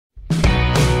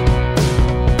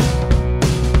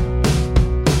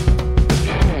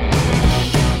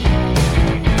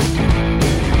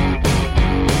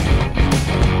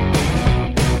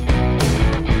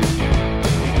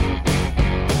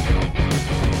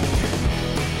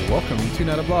welcome to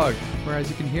Not a Blog, where as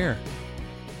you can hear,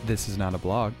 this is not a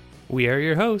blog. We are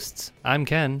your hosts. I'm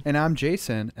Ken. And I'm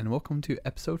Jason, and welcome to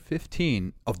episode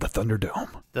 15 of the Thunderdome.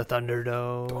 The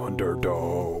Thunderdome.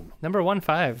 Thunderdome. Number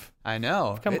 15. I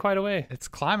know. We've come quite a way. It's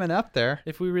climbing up there.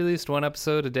 If we released one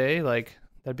episode a day,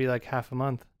 that'd be like half a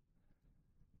month.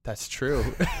 That's true.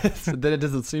 So then it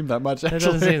doesn't seem that much, actually. It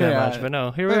doesn't seem that much, but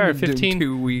no. Here we are,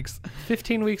 2 weeks.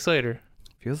 15 weeks later.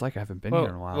 Feels like I haven't been here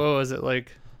in a while. What was it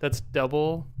like? That's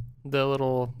double the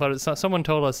little, but it's not, someone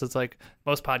told us it's like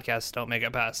most podcasts don't make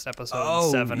it past episode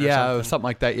 7 or yeah, something.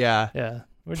 Like that, yeah. Yeah,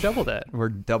 we're double that. We're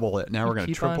double it. Now we're going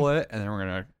to triple it, and then we're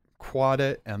going to quad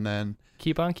it, and then...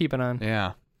 Keep on keeping on.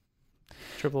 Yeah.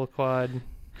 Triple, quad,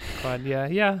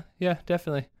 yeah,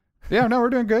 definitely. Yeah, no,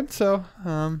 we're doing good, so...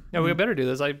 Yeah, we better do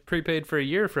this. I prepaid for a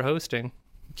year for hosting.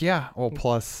 Yeah, well,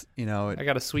 plus, I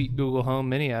got a sweet Google Home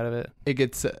Mini out of it. It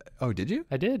gets... oh, did you?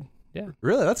 I did, yeah.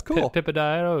 Really? That's cool. Pippa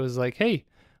Diodo was like, hey,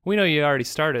 we know you already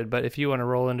started, but if you want to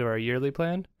roll into our yearly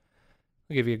plan,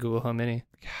 we'll give you a Google Home Mini.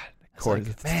 God, of course.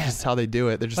 Like, that's just how they do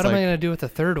it. They're just what am I going to do with the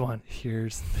third one?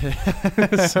 Here's...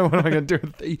 so what am I going to do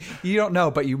with you don't know,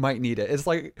 but you might need it. It's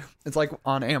like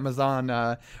on Amazon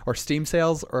or Steam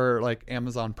sales or like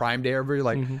Amazon Prime Day. Everybody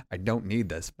like, I don't need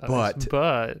this, but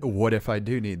what if I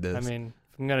do need this? I mean,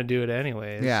 I'm going to do it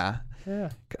anyways. Yeah. Yeah.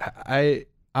 I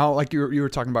don't like you were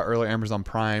talking about earlier, Amazon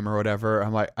Prime or whatever.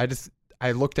 I'm like,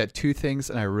 I looked at two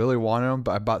things and I really wanted them,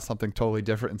 but I bought something totally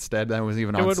different instead. That was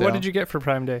even on sale. What did you get for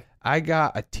Prime Day? I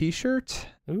got a t-shirt.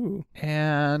 Ooh.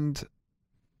 And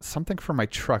something for my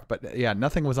truck, but yeah,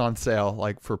 nothing was on sale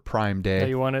like for Prime Day. That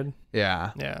you wanted? Yeah.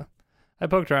 Yeah. I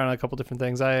poked around on a couple different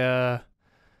things. I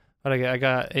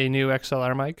got a new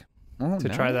XLR mic. To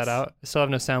try that out. I still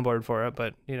have no soundboard for it,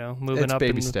 but moving up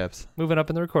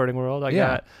in the recording world. I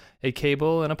got a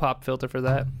cable and a pop filter for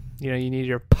that. You need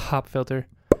your pop filter.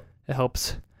 It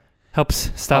helps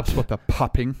stop with the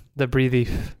popping, the breathy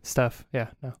stuff. Yeah,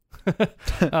 no.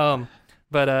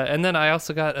 But and then I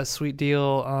also got a sweet deal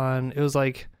on. It was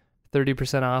like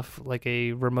 30% off, like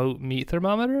a remote meat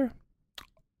thermometer.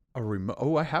 A remote?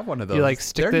 Oh, I have one of those. You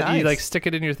stick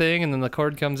it in your thing, and then the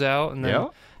cord comes out, and then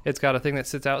it's got a thing that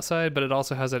sits outside, but it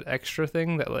also has an extra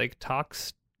thing that like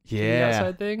talks. To the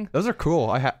outside thing. Those are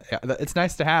cool. It's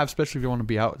nice to have, especially if you want to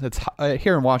be out. It's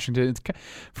here in Washington.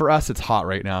 For us, it's hot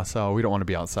right now, so we don't want to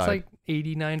be outside. It's like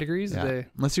 89 degrees today.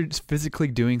 Unless you're just physically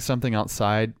doing something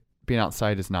outside. Being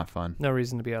outside is not fun. No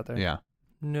reason to be out there. Yeah.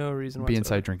 No reason whatsoever. Be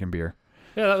inside drinking beer.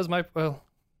 Yeah, that was I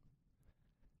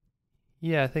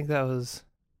think that was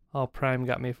all Prime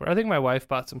got me for. I think my wife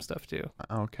bought some stuff too.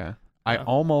 Okay. I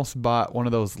almost bought one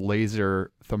of those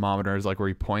laser thermometers, like where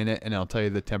you point it and it'll tell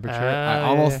you the temperature. I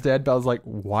almost did, but I was like,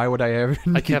 why would I ever?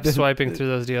 I kept swiping through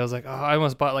those deals. Like, I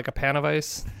almost bought like a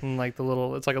Panavice and like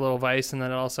it's like a little vice, and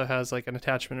then it also has like an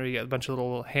attachment where you get a bunch of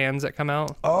little hands that come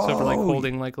out. So for like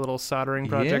holding like little soldering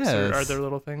projects or other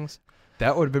little things.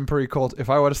 That would have been pretty cool.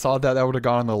 If I would have saw that would have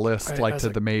gone on the list,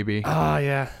 the maybe. Oh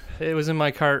yeah, it was in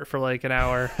my cart for like an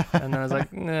hour, and then I was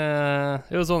like, nah.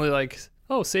 It was only like,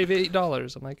 save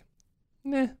 $8. I'm like.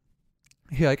 Nah.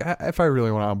 Yeah, like if I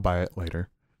really want, I'll buy it later.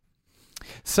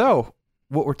 So,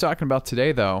 what we're talking about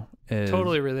today, though, is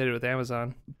totally related with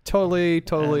Amazon. Totally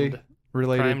and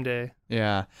related. Prime Day.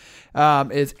 Yeah,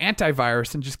 is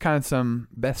antivirus and just kind of some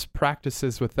best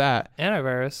practices with that.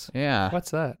 Antivirus. Yeah.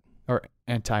 What's that? Or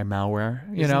anti-malware.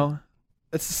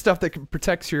 It's the stuff that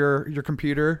protects your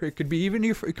computer. It could be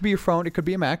it could be your phone. It could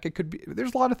be a Mac. It could be.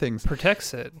 There's a lot of things.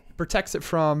 Protects it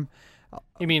from.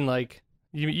 You mean like?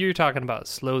 You're talking about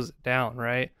slows it down,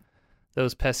 right?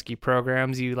 Those pesky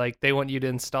programs, they want you to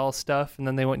install stuff, and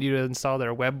then they want you to install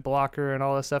their web blocker and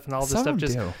all this stuff, and all this stuff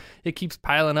it keeps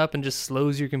piling up and just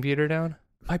slows your computer down.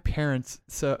 My parents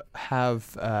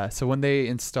have when they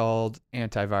installed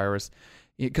antivirus,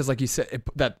 because like you said,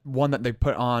 that one that they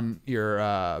put on your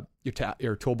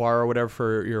toolbar or whatever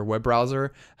for your web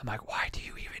browser, I'm like, why do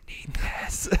you even need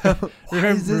this?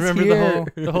 remember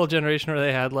the whole generation where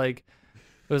they had like.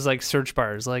 It was like search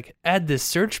bars, like add this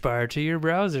search bar to your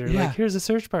browser. Yeah. Like here's a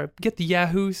search bar. Get the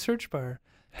Yahoo search bar.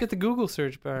 Get the Google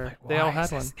search bar. Like, they all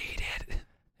had one. Needed?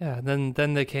 Yeah. Then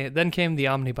came the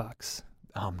Omnibox.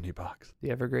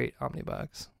 The ever great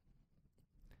Omnibox.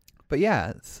 But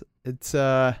yeah, it's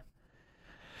so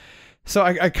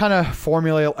I kind of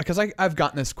formulate, because I've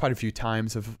gotten this quite a few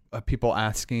times of people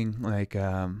asking like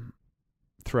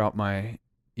throughout my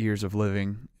years of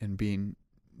living and being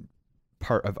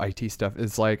part of IT stuff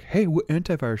is like, hey, what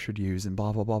antivirus should you use and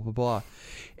blah blah blah blah blah.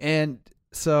 And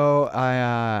so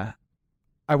I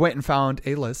went and found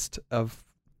a list of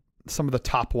some of the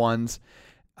top ones,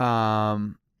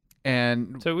 and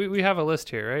so we have a list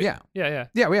here, right? Yeah,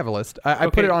 yeah we have a list. I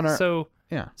put it on our. So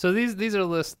Yeah. So these are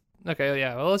lists. Okay,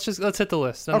 yeah. Well, let's hit the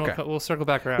list. And okay. We'll circle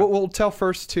back around. We'll tell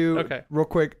first too, real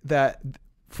quick, that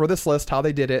for this list, how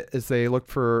they did it is they looked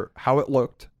for how it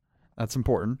looked. That's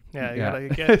important. Yeah,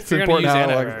 it's important how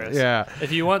it looks. Yeah.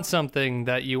 If you want something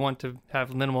that you want to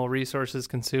have minimal resources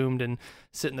consumed and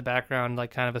sit in the background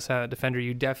like kind of a silent defender,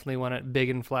 you definitely want it big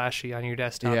and flashy on your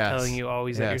desktop, telling you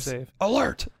always that you're safe.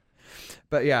 Alert!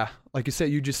 But yeah, like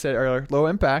you just said earlier, low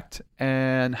impact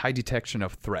and high detection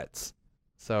of threats.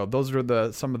 So those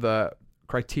are some of the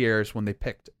criteria when they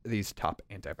picked these top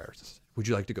antiviruses. Would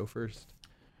you like to go first?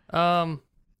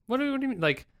 What do you mean?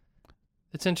 Like,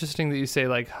 it's interesting that you say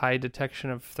like high detection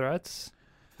of threats.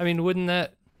 I mean, wouldn't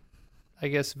that, I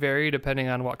guess, vary depending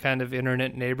on what kind of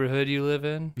internet neighborhood you live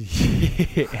in?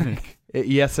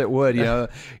 Yes, it would. You know,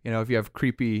 if you have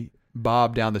creepy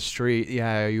Bob down the street,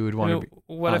 you would want to be.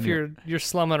 What if you're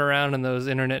slumming around in those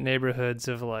internet neighborhoods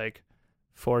of like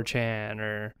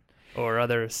 4chan or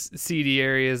other seedy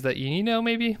areas that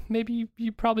maybe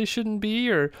you probably shouldn't be,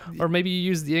 or maybe you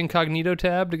use the incognito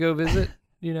tab to go visit.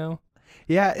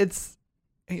 Yeah, it's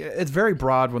very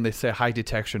broad when they say high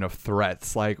detection of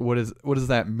threats. Like, what does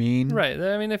that mean? Right.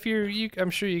 I mean, if I'm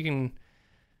sure you can.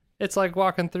 It's like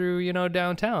walking through,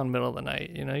 downtown middle of the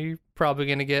night. You're probably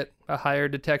going to get a higher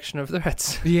detection of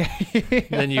threats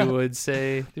than you would,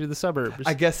 say, through the suburbs.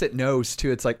 I guess it knows,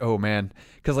 too. It's like, oh, man.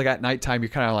 Because, like, at nighttime, you're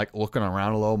kind of, like, looking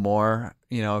around a little more.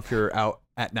 If you're out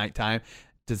at nighttime.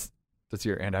 Does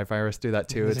your antivirus do that,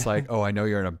 too? It's like, oh, I know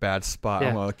you're in a bad spot.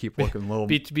 I'm going to keep looking a little.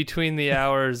 Between the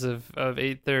hours of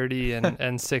 8:30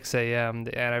 and 6 a.m.,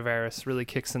 the antivirus really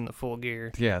kicks in the full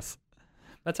gear. Yes.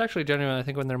 That's actually genuine, I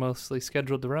think, when they're mostly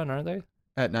scheduled to run, aren't they?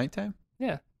 At nighttime?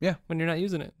 Yeah. Yeah. When you're not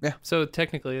using it. Yeah. So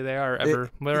technically they are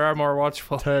more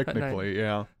watchful. Technically,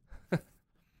 yeah.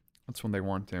 That's when they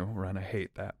want to run. I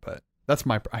hate that, but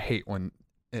I hate when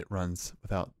it runs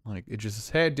without, like, it just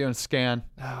says, hey, doing a scan.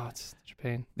 Oh, it's such a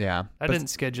pain. Yeah. I didn't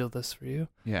schedule this for you.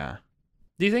 Yeah.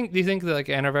 Do you think that, like,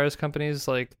 antivirus companies,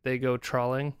 like, they go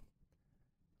trawling?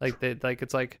 Like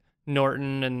it's like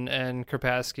Norton and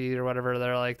Kaspersky or whatever.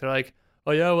 They're like,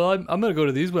 oh yeah, well I'm gonna go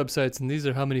to these websites and these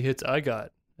are how many hits I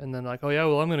got, and then like, oh yeah,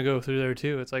 well I'm gonna go through there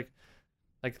too. It's like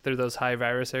through those high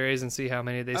virus areas and see how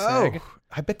many they snag. Oh,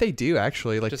 I bet they do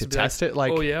actually, like, just to test it.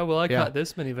 Like, oh yeah, well I got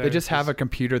this many viruses. They just have a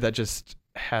computer that just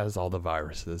has all the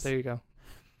viruses. There you go.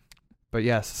 But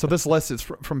yes, so this list is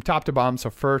from top to bottom. So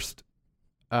first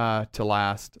to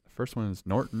last. First one is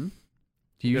Norton.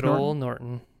 Do you use Norton? Old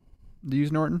Norton. Do you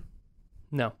use Norton?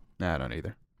 No. No, I don't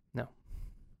either. No.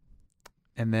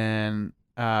 And then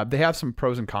they have some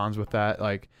pros and cons with that,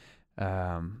 like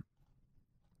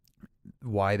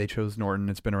why they chose Norton.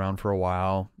 It's been around for a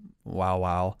while,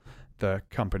 the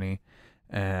company.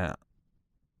 And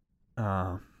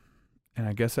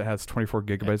I guess it has 24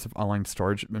 gigabytes of online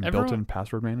storage and built-in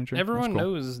password manager. Everyone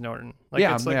knows Norton. Like,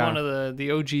 it's like one of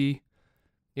the OG,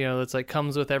 that's like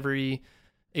comes with every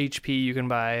HP you can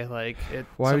buy. Like,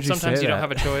 sometimes you don't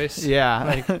have a choice.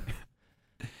 Yeah.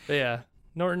 But yeah,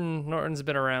 Norton's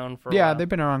been around for a while. Yeah, they've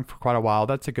been around for quite a while.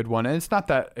 That's a good one. And it's not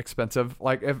that expensive.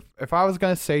 Like, if I was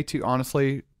going to say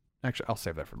honestly, actually, I'll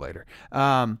save that for later.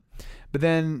 But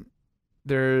then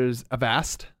there's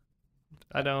Avast.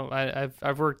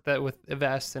 I've worked that with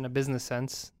Avast in a business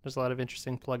sense. There's a lot of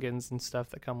interesting plugins and stuff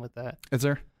that come with that. Is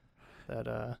there?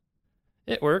 That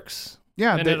it works.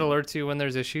 Yeah. And it alerts you when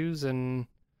there's issues. And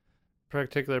a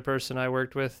particular person I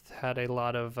worked with had a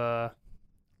lot of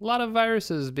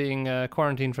viruses being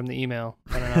quarantined from the email.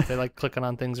 I don't know if they like clicking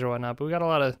on things or whatnot, but we got a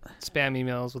lot of spam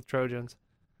emails with Trojans.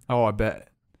 Oh, I bet.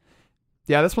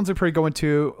 Yeah, this one's a pretty good one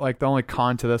too. Like, the only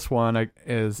con to this one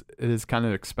is it is kind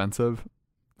of expensive.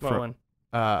 What one?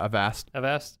 Avast.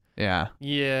 Avast? Yeah.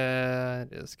 Yeah,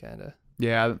 it is kind of.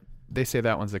 Yeah, they say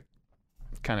that one's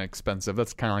kind of expensive.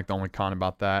 That's kind of like the only con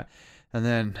about that. And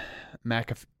then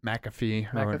McAfee.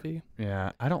 McAfee?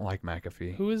 Yeah, I don't like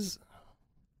McAfee. Who is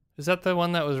that the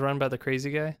one that was run by the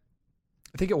crazy guy?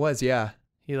 I think it was, yeah.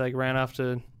 He like ran off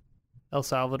to El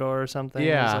Salvador or something.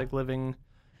 Yeah. He was like living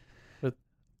with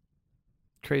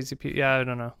crazy people. Yeah, I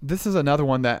don't know. This is another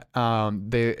one that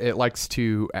it likes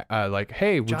to like,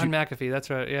 hey, would John you... McAfee, that's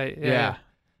right. Yeah.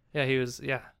 Yeah, he was,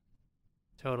 yeah.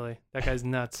 Totally. That guy's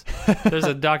nuts. There's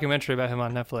a documentary about him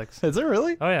on Netflix. Is there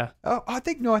really? Oh yeah. Oh, I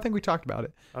think we talked about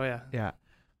it. Oh yeah. Yeah.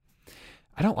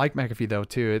 I don't like McAfee though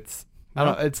too. It's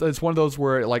one of those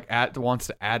where it like wants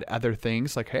to add other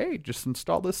things, like, hey, just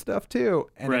install this stuff too.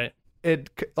 And right.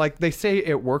 It like they say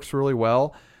it works really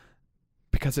well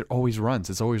because it always runs.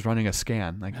 It's always running a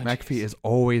scan. Like, McAfee is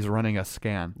always running a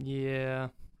scan. Yeah.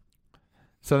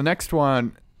 So the next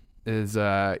one is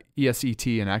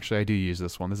ESET, and actually I do use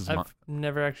this one. I've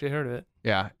never actually heard of it.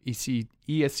 Yeah,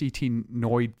 ESET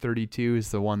Noid 32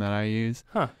 is the one that I use.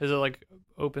 Huh? Is it like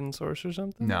open source or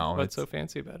something? No. What's so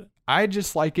fancy about it? I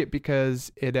just like it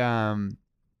because it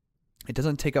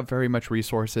doesn't take up very much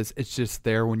resources. It's just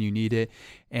there when you need it,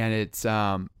 and it's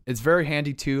very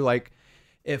handy too. Like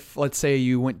if let's say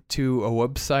you went to a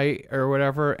website or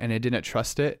whatever and it didn't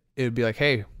trust it, it would be like,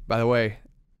 hey, by the way,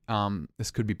 this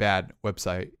could be bad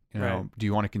website. You know, right. Do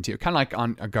you want to continue? Kind of like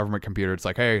on a government computer, it's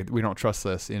like, hey, we don't trust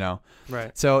this. You know,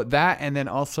 right? So that, and then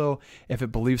also if it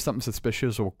believes something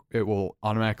suspicious, it will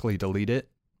automatically delete it.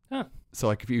 Huh. So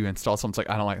like if you install something, it's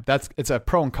like, I don't like it. It's a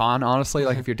pro and con, honestly.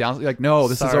 Like if you're down, like, no,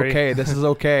 this is okay. This is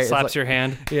okay. Slaps like, your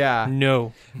hand. Yeah.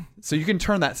 No. So you can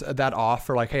turn that off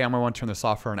for like, hey, I'm gonna want to turn this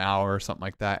off for an hour or something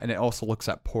like that. And it also looks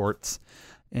at ports.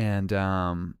 And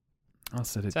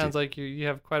sounds like you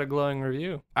have quite a glowing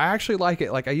review. I actually like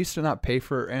it. Like I used to not pay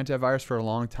for antivirus for a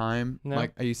long time. No.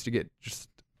 Like I used to get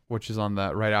which is on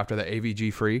the right after the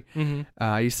AVG free. Mm-hmm.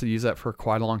 I used to use that for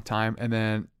quite a long time, and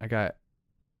then I got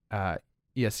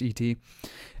ESET,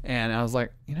 and I was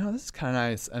like, this is kind of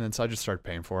nice, and then so I just started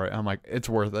paying for it. I'm like, it's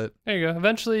worth it. There you go.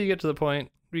 Eventually, you get to the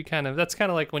point where that's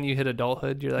kind of like when you hit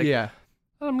adulthood. You're like, yeah,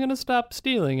 I'm gonna stop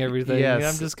stealing everything.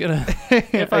 Yes. I'm just gonna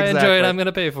if I enjoy it, I'm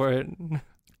gonna pay for it.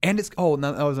 And that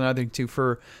was another thing too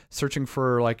for searching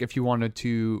for like if you wanted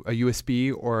to a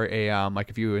USB or a like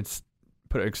if you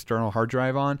put an external hard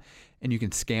drive on and you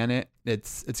can scan it.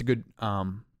 It's a good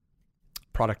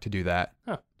product to do that.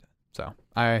 Huh. So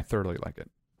I thoroughly like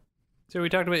it. So we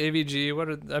talked about AVG.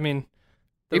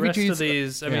 The rest of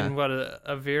these?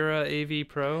 Avira AV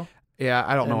Pro. Yeah,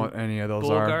 I don't know what any of those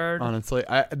Bullguard. are, honestly.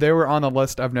 They were on the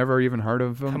list. I've never even heard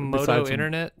of them. Komodo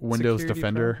Internet Windows Security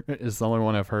Defender Pro? Is the only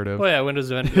one I've heard of. Oh, yeah, Windows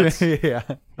Defender. Yeah.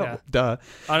 Oh, duh.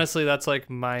 Honestly, that's like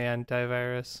my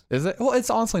antivirus. Is it? Well, it's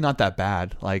honestly not that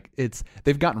bad. Like, it's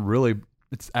gotten a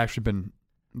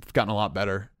lot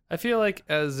better. I feel like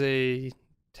as a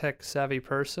tech-savvy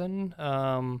person,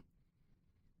 I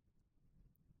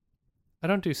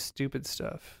don't do stupid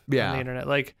stuff on the internet.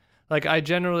 Like I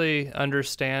generally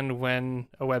understand when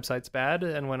a website's bad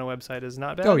and when a website is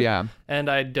not bad. Oh, yeah. And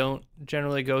I don't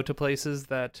generally go to places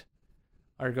that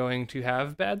are going to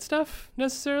have bad stuff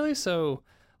necessarily. So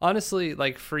honestly,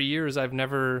 like for years, I've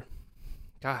never,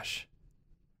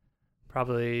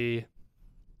 probably,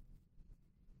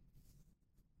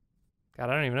 I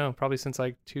don't even know. Probably since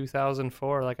like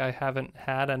 2004, like I haven't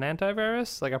had an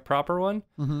antivirus, like a proper one.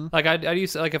 Mm-hmm. Like I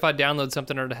used to, like if I download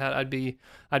something I'd be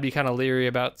kind of leery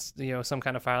about some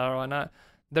kind of file or whatnot.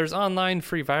 There's online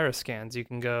free virus scans you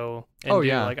can go and do.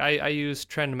 Yeah. Like I use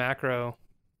Trend Micro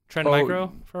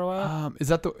for a while. Is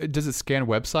that does it scan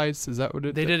websites? Is that what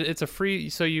they did? It's a free.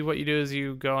 So what you do is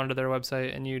you go onto their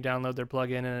website and you download their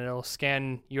plugin and it'll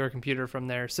scan your computer from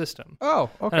their system. Oh,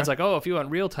 okay. And it's like, if you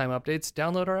want real time updates,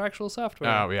 download our actual software.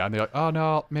 Oh yeah, and they're like, oh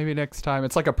no, maybe next time.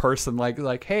 It's like a person,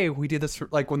 like hey, we did this for,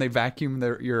 like when they vacuum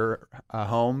your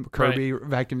home. Kirby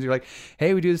vacuums. You're like,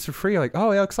 hey, we do this for free. You're like,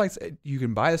 oh, it looks like you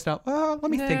can buy this now. Oh, let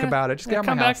me think about it. Just get on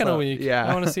my come house back in a week. Yeah,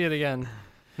 I want to see it again.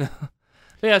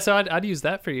 Yeah, so I'd use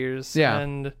that for years. Yeah.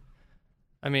 And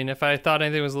I mean, if I thought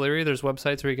anything was leery, there's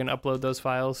websites where you can upload those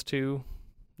files to,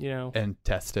 and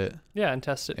test it. Yeah, and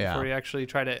test it before you actually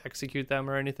try to execute them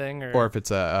or anything. Or if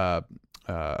it's a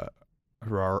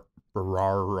RAR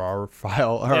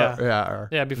file.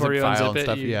 Before you unzip it.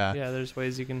 Stuff, there's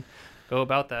ways you can go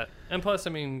about that. And plus, I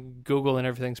mean, Google and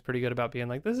everything's pretty good about being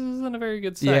like, this isn't a very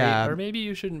good site, or maybe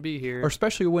you shouldn't be here. Or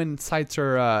especially when sites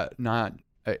are not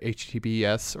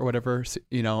HTTPS or whatever,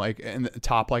 like in the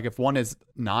top, like if one is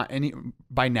not any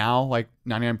by now, like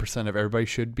 99% of everybody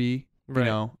should be,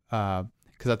 because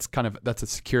that's a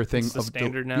secure thing. It's the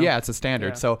standard now. Yeah, it's a standard.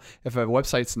 Yeah. So if a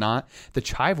website's not, the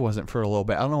Chive wasn't for a little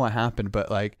bit. I don't know what happened,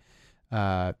 but like,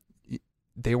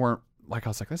 they weren't. Like I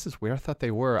was like, this is weird. I thought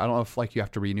they were. I don't know if like you have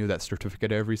to renew that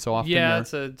certificate every so often. Yeah,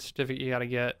 it's a certificate you got to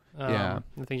get. I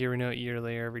think you renew it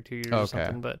yearly or every 2 years or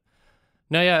something, but.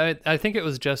 No, yeah, I think it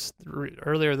was just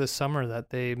earlier this summer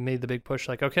that they made the big push.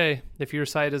 Like, okay, if your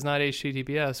site is not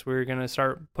HTTPS, we're going to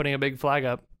start putting a big flag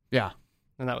up. Yeah.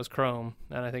 And that was Chrome.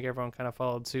 And I think everyone kind of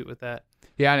followed suit with that.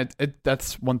 Yeah, and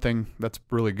that's one thing that's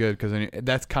really good because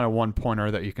that's kind of one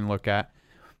pointer that you can look at.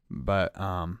 But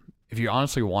if you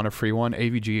honestly want a free one,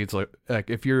 AVG is like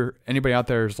if anybody out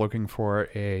there is looking for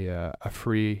a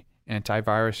free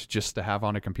antivirus just to have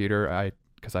on a computer,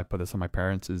 because I put this on my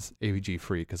parents, is AVG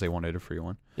free because they wanted a free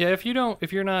one. Yeah, if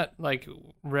you're not like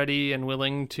ready and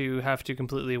willing to have to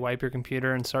completely wipe your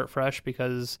computer and start fresh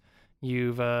because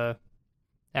you've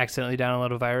accidentally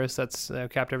downloaded a virus that's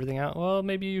capped everything out, well,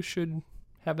 maybe you should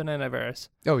have an antivirus.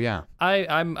 Oh yeah.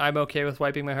 I'm okay with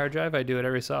wiping my hard drive. I do it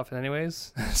every so often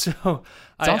anyways. So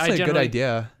it's also a good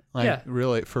idea. Like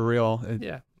really, for real.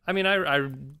 Yeah. I mean, I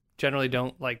generally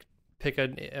don't like pick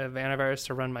an antivirus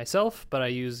to run myself, but I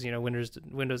use,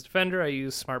 Windows Defender. I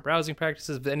use Smart Browsing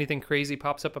Practices. If anything crazy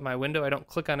pops up on my window, I don't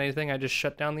click on anything. I just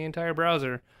shut down the entire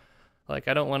browser. Like,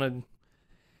 I don't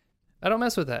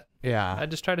mess with that. Yeah. I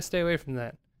just try to stay away from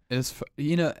that. It's,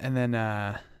 and then,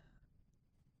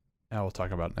 we'll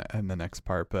talk about it in the next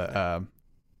part, but,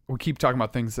 we keep talking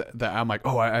about things that I'm like,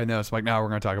 oh, I know. So I'm like, no, we're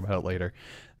going to talk about it later.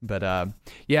 But, I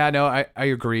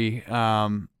agree.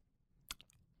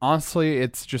 Honestly,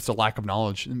 it's just a lack of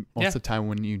knowledge. Most of the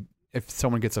time if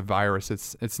someone gets a virus,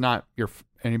 it's not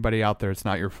anybody out there. It's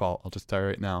not your fault. I'll just tell you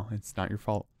right now. It's not your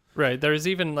fault. Right. There's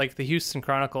even like the Houston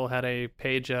Chronicle had a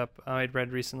page up I'd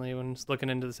read recently when I was looking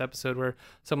into this episode where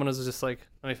someone was just like,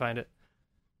 let me find it.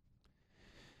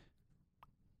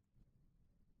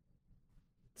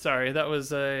 Sorry, that was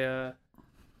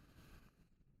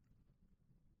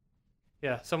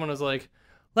someone was like,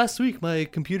 last week my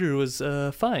computer was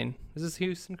fine. Is this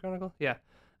Houston Chronicle? Yeah.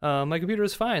 My computer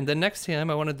was fine. The next time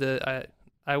I wanted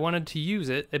to use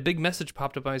it, a big message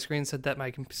popped up on my screen and said that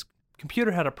my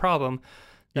computer had a problem.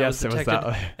 Yes, it was that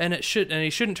way. And he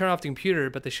shouldn't turn off the computer,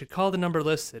 but they should call the number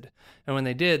listed. And when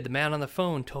they did, the man on the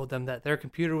phone told them that their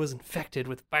computer was infected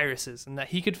with viruses and that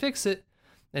he could fix it.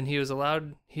 And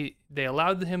they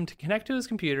allowed him to connect to his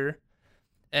computer,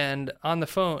 and on the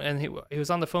phone, and he was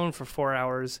on the phone for 4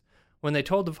 hours. When they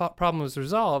told the problem was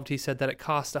resolved, he said that it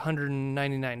cost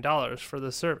 $199 for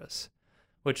the service,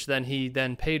 which then he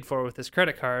paid for with his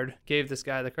credit card, gave this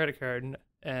guy the credit card,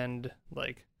 and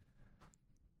like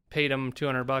paid him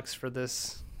 $200 for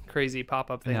this crazy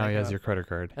pop-up thing. Now he has your credit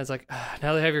card. And it's like,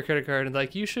 now they have your credit card, and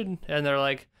like, you should, and they're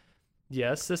like,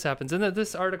 yes, this happens. And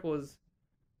this article was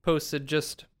posted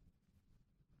just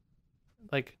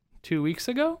like 2 weeks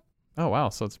ago. Oh wow!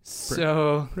 So it's pretty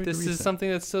this recent. Is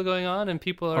something that's still going on, and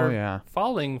people are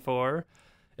falling for.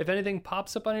 If anything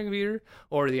pops up on your computer,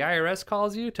 or the IRS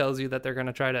calls you, tells you that they're going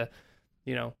to try to,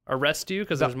 arrest you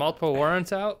because there's multiple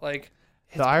warrants out, like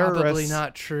it's the IRS, probably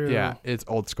not true. Yeah, it's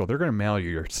old school. They're going to mail you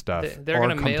your stuff. They're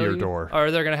going to come to your door,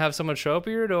 or they're going to have someone show up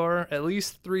at your door at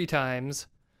least 3 times.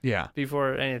 Yeah.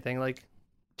 Before anything, like,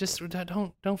 just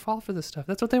don't fall for this stuff.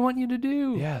 That's what they want you to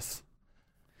do. Yes.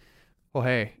 Well,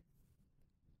 hey, I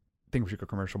think we should go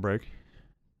commercial break.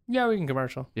 Yeah, we can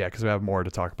commercial. Yeah, because we have more to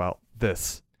talk about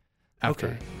this after.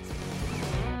 Okay.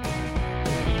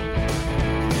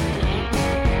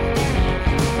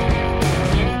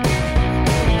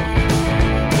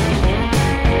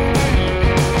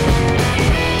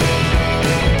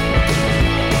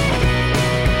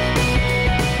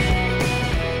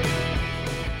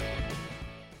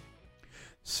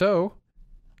 So,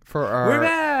 we're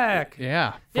back.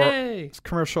 Yeah. Yay! This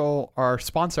commercial, our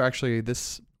sponsor actually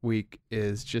this week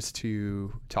is just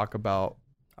to talk about.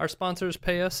 Our sponsors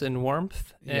pay us in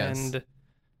warmth and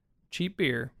cheap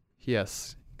beer.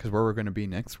 Yes, because where we're going to be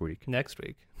next week. Next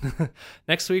week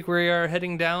we are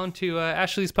heading down to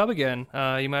Ashley's Pub again.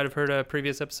 You might have heard a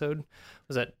previous episode.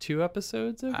 Was that 2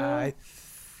 episodes ago? I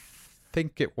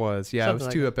think it was. Yeah, something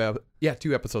it was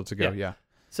 2 episodes ago. Yeah.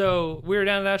 So we were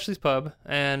down at Ashley's Pub,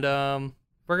 and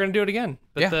we're going to do it again.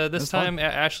 But this time,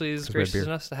 Ashley is gracious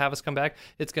enough to have us come back.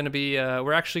 It's going to be,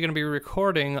 we're actually going to be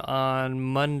recording on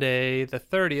Monday, the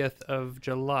 30th of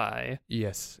July.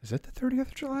 Yes. Is it the 30th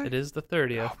of July? It is the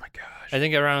 30th. Oh, my gosh. I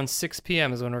think around 6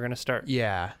 p.m. is when we're going to start.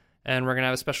 Yeah. And we're going to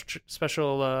have a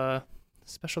special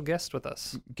guest with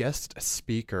us. Guest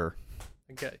speaker.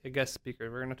 A guest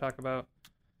speaker. We're going to talk about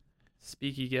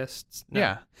speaky guests. No.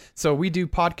 Yeah. So we do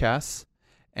podcasts.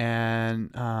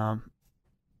 And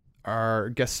our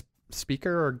guest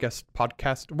speaker or guest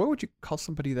podcast, what would you call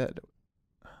somebody that,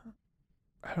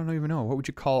 I don't even know, what would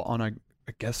you call on a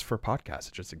guest for podcast?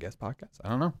 It's just a guest podcast? I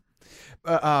don't know.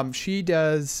 She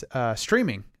does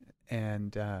streaming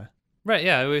and... Right,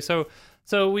 yeah. So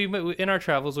we in our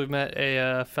travels, we've met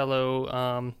a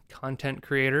fellow content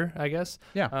creator, I guess.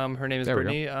 Yeah. Her name is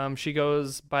Brittany. She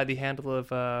goes by the handle of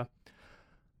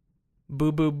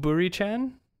Boo Boo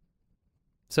Buri-chan.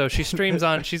 So she streams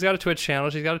on, she's got a Twitch channel,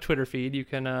 she's got a Twitter feed. You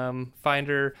can find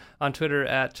her on Twitter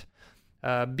at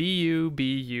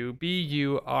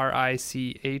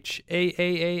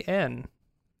BUBUBURICHAAAN.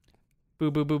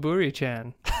 Boo Boo Boo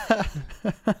Buri-chan.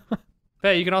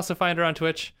 Hey, you can also find her on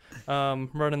Twitch,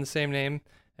 running the same name,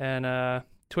 and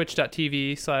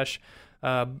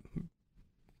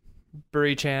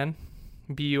twitch.tv/Buri-chan,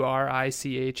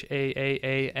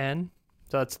 BURICHAAAN.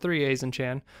 So that's 3 A's in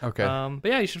Chan. Okay.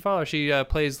 But yeah, you should follow her. She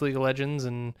plays League of Legends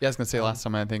and. Yeah, I was gonna say last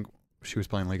time I think she was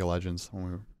playing League of Legends when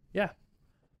we were. Yeah.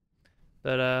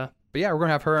 But yeah, we're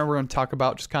gonna have her, and we're gonna talk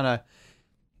about just kind of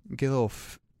get a little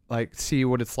see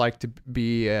what it's like to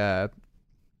be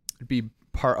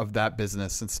part of that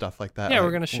business and stuff like that. Yeah,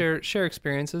 we're gonna share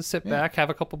experiences, sit back, have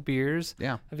a couple beers,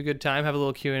 have a good time, have a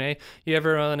little Q&A.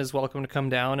 Everyone is welcome to come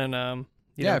down and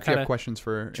if you have questions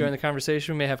join the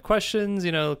conversation. We may have questions.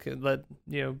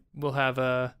 We'll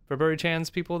have Burberry Chan's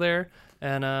people there,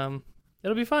 and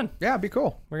it'll be fun. Yeah, it'd be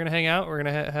cool. We're gonna hang out. We're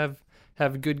gonna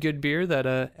have good beer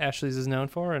that Ashley's is known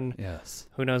for, and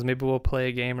who knows, maybe we'll play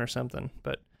a game or something.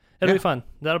 But it'll be fun.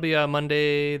 That'll be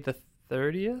Monday the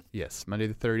 30th? Yes, Monday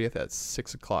the 30th at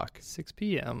 6 o'clock. 6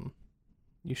 p.m.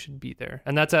 You should be there.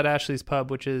 And that's at Ashley's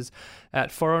Pub, which is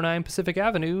at 409 Pacific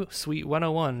Avenue, Suite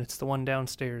 101. It's the one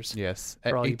downstairs. Yes,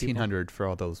 at 1800 for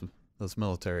all those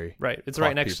military. Right. It's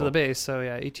right next to the base, so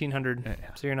 1800. Yeah.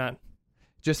 So you're not...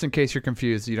 Just in case you're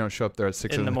confused, you don't show up there at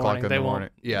 6 o'clock in the morning.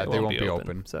 Yeah, they won't be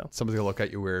open. So somebody's going to look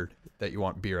at you weird that you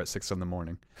want beer at 6 in the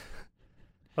morning.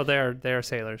 Well, they are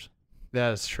sailors.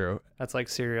 That is true. That's like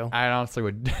cereal. I honestly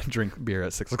would drink beer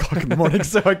at 6 o'clock in the morning,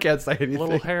 so I can't say anything.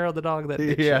 Little hair of the dog that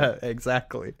ditched you.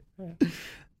 Exactly.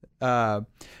 Yeah.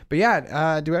 But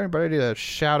yeah, do anybody to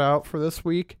shout out for this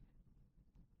week?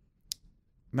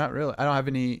 Not really. I don't have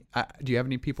any. Do you have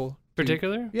any people?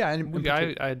 Particular? Yeah. I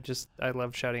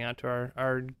love shouting out to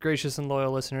our gracious and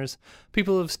loyal listeners.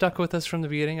 People who have stuck with us from the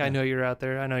beginning. Yeah. I know you're out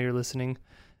there. I know you're listening,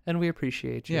 and we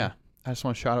appreciate you. Yeah. I just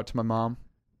want to shout out to my mom.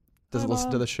 Doesn't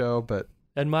listen to the show, but...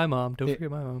 And my mom. Don't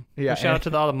forget my mom. Yeah. Shout out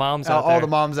to all the moms out there. All the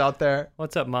moms out there.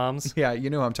 What's up, moms? Yeah, you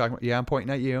know who I'm talking about. Yeah, I'm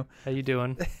pointing at you. How you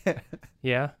doing?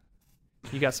 Yeah?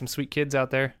 You got some sweet kids out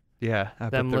there. Yeah.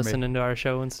 Them listening to our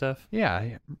show and stuff.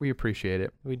 Yeah, we appreciate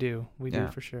it. We do. We do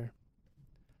for sure.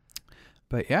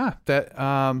 But yeah, that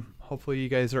hopefully you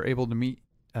guys are able to meet,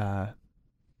 come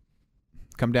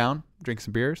down, drink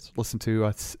some beers, listen to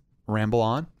us ramble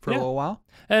on for a little while.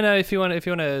 And if you want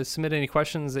to submit any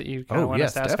questions that you kind of want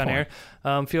us to ask on air,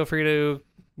 feel free to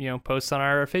post on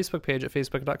our Facebook page at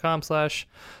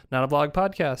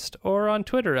facebook.com/notablogpodcast or on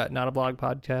Twitter at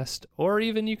notablogpodcast, or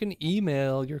even you can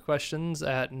email your questions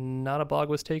at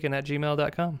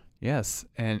notablogwastaken@gmail.com. Yes,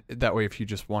 and that way if you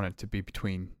just want it to be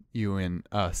between you and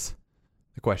us,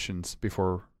 the questions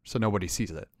before, so nobody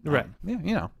sees it. Right.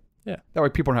 Yeah. That way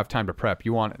people don't have time to prep.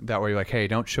 You want it that way, you're like, hey,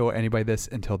 don't show anybody this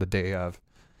until the day of.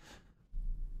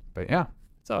 But yeah.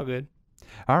 It's all good.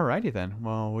 All righty then.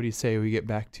 Well, what do you say we get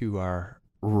back to our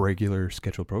regular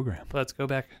scheduled program? Let's go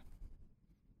back.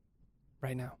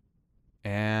 Right now.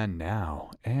 And now.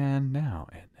 And now.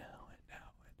 And now.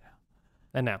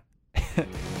 And now. And now.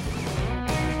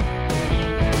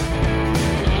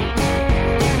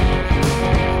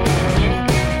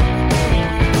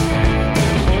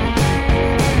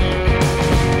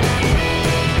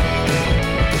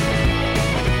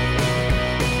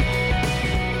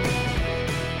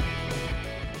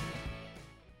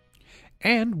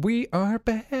 And we are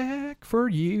back for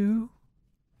you.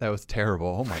 That was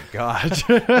terrible. Oh my gosh.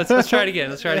 Let's try it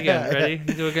again. Ready?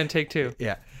 We're going to take two.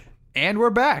 Yeah. And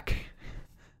we're back.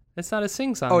 It's not a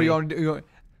sing song. Oh, you want to do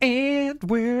and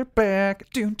we're back.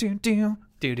 Doom, doom, doom.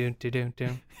 Doom, doom, doom, doom,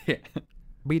 doom. Yeah.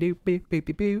 Bee-doo, beep, beep,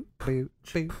 beep, beep, beep,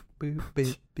 beep, beep,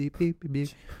 beep, beep, beep, beep.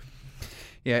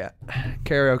 Yeah.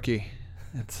 Karaoke.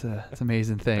 It's an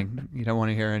amazing thing. You don't want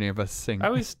to hear any of us sing.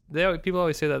 People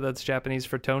always say that that's Japanese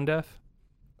for tone deaf.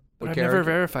 But I've never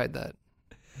verified that.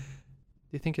 Do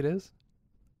you think it is?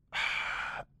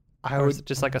 Or is it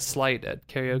just like a slight at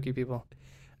karaoke people?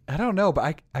 I don't know,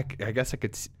 but I guess I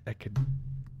could.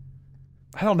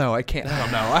 I don't know. I can't. I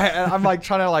don't know. I'm like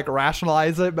trying to like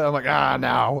rationalize it, but I'm like,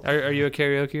 no. Are you a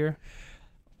karaokeer?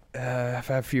 I've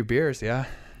had a few beers, yeah.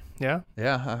 Yeah?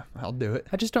 Yeah, I'll do it.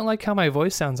 I just don't like how my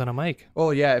voice sounds on a mic.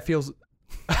 Well, yeah, it feels...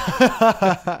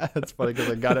 That's funny because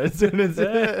I got it as soon as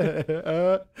it...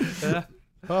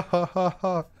 But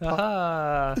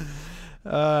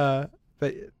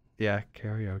yeah,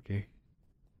 karaoke.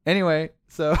 Anyway,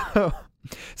 so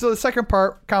the second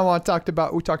part, kind of want to talk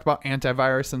about, we talked about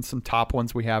antivirus and some top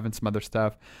ones we have and some other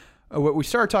stuff. What we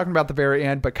started talking about at the very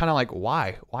end, but kind of like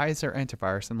why is there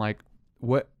antivirus, and like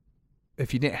what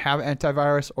if you didn't have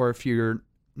antivirus, or if you're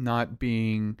not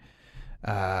being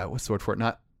what's the word for it,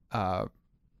 not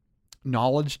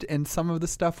knowledged in some of the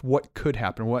stuff, what could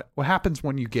happen, what happens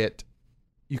when you could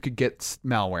get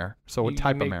malware. So what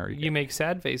type of malware you make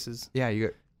sad faces. Yeah,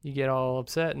 you get all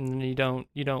upset, and you don't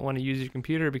want to use your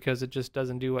computer because it just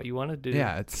doesn't do what you want to do.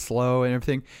 Yeah, it's slow and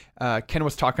everything. Ken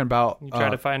was talking about you try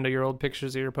to find your old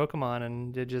pictures of your Pokemon,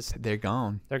 and they're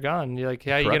gone. They're gone. You're like,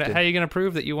 how are you gonna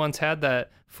prove that you once had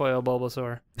that foiled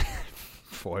Bulbasaur?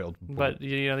 Foiled. But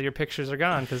your pictures are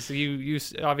gone because you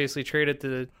obviously traded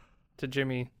to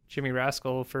Jimmy Jimmy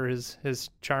Rascal for his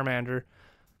Charmander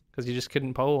because you just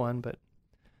couldn't pull one. But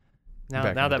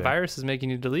now that virus is making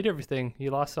you delete everything,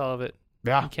 you lost all of it.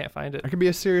 Yeah, you can't find it. It can be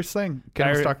a serious thing. Ken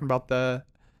was talking about the.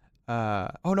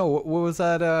 What was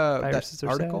that? That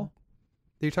article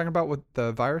that you're talking about with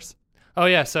the virus? Oh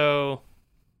yeah, so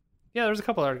there's a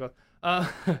couple articles.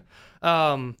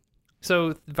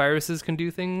 So viruses can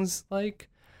do things like,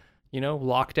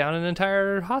 lock down an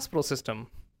entire hospital system.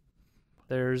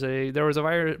 There was a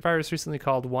virus recently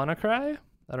called WannaCry.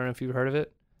 I don't know if you've heard of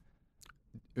it.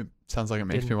 It sounds like it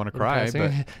makes me want to cry,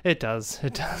 but it does.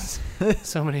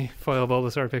 So many foil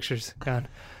Bulbasaur pictures gone.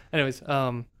 Anyways,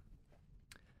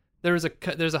 there's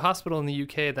a hospital in the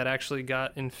UK that actually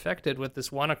got infected with this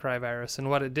WannaCry virus, and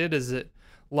what it did is it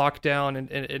locked down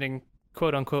and it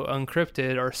quote unquote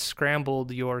encrypted or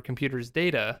scrambled your computer's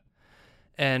data,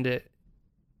 and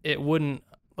it wouldn't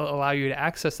allow you to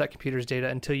access that computer's data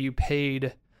until you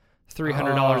paid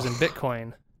 $300 in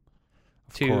Bitcoin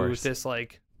to this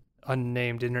like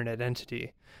unnamed internet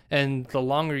entity. And the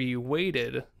longer you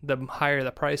waited, the higher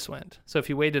the price went. So if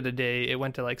you waited a day, it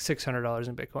went to like $600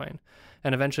 in Bitcoin.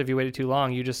 And eventually, if you waited too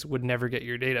long, you just would never get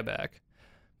your data back.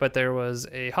 But there was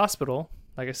a hospital,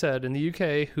 like I said, in the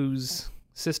UK whose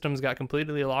systems got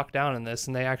completely locked down in this,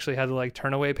 and they actually had to like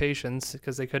turn away patients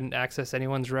because they couldn't access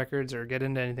anyone's records or get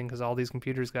into anything because all these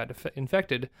computers got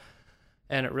infected.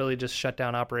 And it really just shut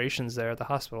down operations there at the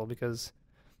hospital because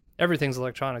everything's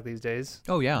electronic these days.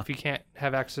 Oh yeah. If you can't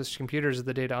have access to computers with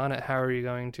the data on it, how are you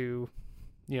going to,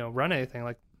 run anything?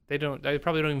 Like they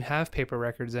probably don't even have paper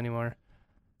records anymore.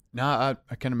 No,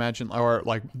 I can imagine, or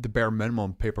like the bare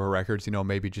minimum paper records.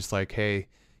 Maybe just like, hey,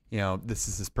 this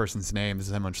is this person's name, this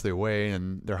is how much they weigh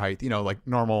and their height. Like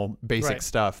normal basic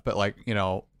stuff. But like,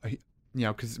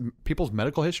 because people's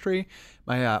medical history.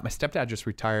 My stepdad just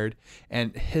retired,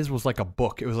 and his was like a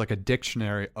book. It was like a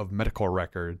dictionary of medical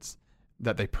records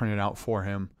that they printed out for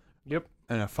him. Yep.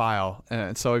 In a file.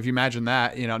 And so if you imagine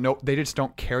that, no, they just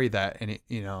don't carry that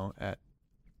at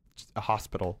a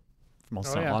hospital.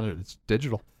 Most a lot of it's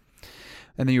digital.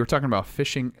 And then you were talking about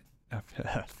phishing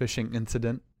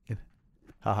incident.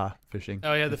 Haha, phishing.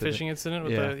 Oh yeah, the phishing incident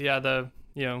with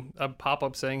a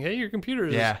pop-up saying, "Hey, your computer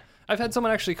is." Yeah. I've had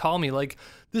someone actually call me like,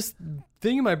 this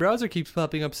thing in my browser keeps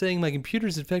popping up saying my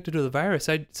computer's infected with a virus.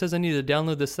 It says I need to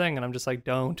download this thing, and I'm just like,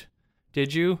 don't.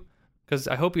 Did you? Because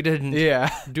I hope you didn't.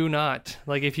 Yeah. Do not.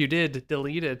 Like, if you did,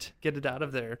 delete it. Get it out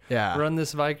of there. Yeah. Run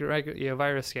this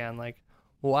virus scan. Like,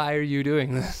 why are you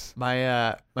doing this?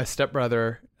 My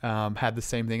stepbrother had the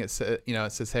same thing. It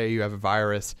says, hey, you have a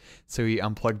virus. So he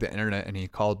unplugged the internet and he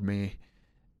called me.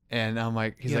 And I'm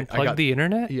like, he's like, unplugged the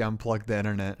internet? He unplugged the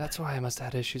internet. That's why I must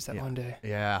have had issues that one day.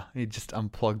 Yeah. He just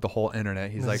unplugged the whole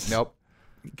internet. He's like, nope,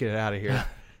 get it out of here.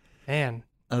 Man.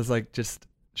 I was like, just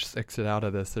exit out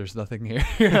of this. There's nothing here.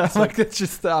 I'm like,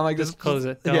 just close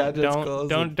it.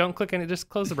 Don't click any. Just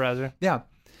close the browser. Yeah.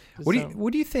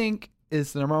 What do you think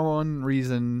is the number one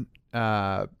reason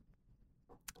that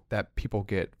people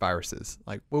get viruses?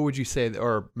 Like, what would you say,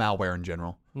 or malware in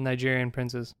general? Nigerian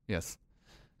princes. Yes,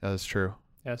 that is true.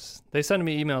 Yes, they send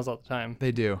me emails all the time.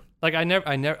 They do. Like I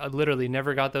literally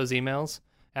never got those emails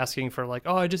asking for like,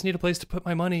 oh, I just need a place to put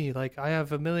my money. Like I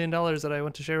have $1 million that I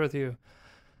want to share with you.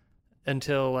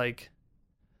 Until like,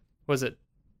 was it?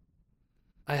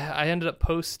 I ended up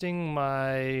posting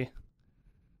my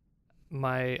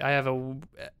I have a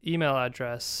email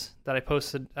address that I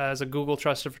posted as a Google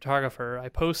trusted photographer. I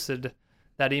posted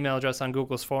that email address on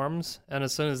Google's forums, and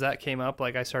as soon as that came up,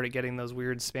 like I started getting those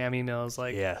weird spam emails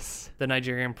like the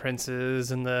Nigerian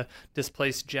princes and the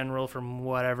displaced general from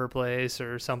whatever place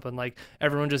or something. Like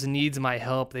everyone just needs my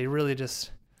help. They really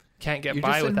just can't get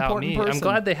by without me. Person. I'm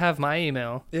glad they have my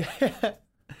email. Yeah.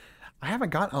 I haven't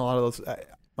gotten a lot of those.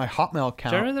 My Hotmail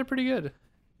account. Generally, they're pretty good.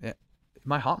 Yeah.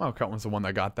 My Hotmail account was the one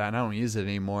that got that, and I don't use it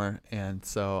anymore, and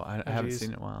so I haven't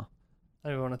seen it in a while. I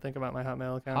don't even want to think about my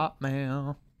Hotmail account.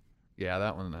 Hotmail. Yeah,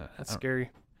 that one. That's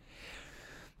scary.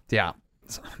 Yeah.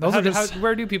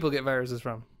 Where do people get viruses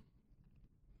from?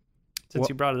 Since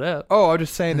you brought it up. Oh, I was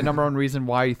just saying the number one reason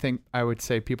why you think I would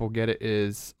say people get it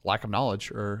is lack of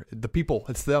knowledge, or the people.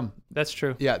 It's them. That's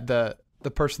true. Yeah, the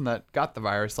person that got the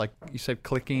virus, like you said,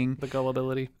 clicking. The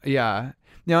gullibility. Yeah.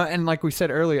 And like we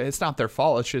said earlier, it's not their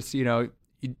fault. It's just, you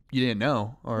didn't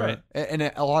know. Right.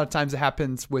 And a lot of times it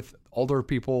happens with older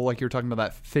people, like you were talking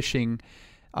about that phishing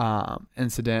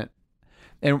incident.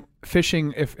 And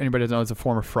phishing, if anybody doesn't know, is a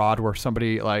form of fraud where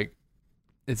somebody like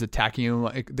is attacking you.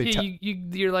 Like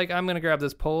you're like, I'm gonna grab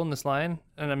this pole and this line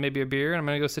and then maybe a beer and I'm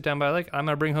gonna go sit down by the lake. I'm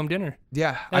gonna bring home dinner.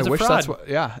 Yeah, I wish that's what.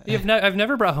 Yeah, I've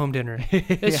never brought home dinner.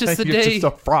 It's just a day. Just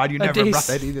a fraud. You never brought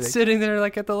anything. Sitting there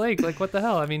like at the lake. Like what the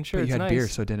hell? I mean, sure, but you it's had nice. beer,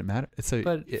 so it didn't matter.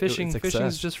 Fishing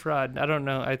is just fraud. I don't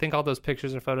know. I think all those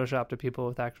pictures are photoshopped to people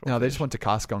with actual. No, fish. they just went to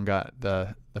Costco and got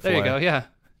the. There you go. Yeah.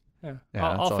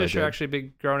 All fish are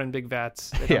actually grown in big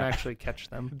vats. They don't actually catch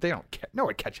them. They don't. No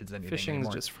one catches anything. Fishing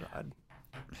anymore. is just fraud.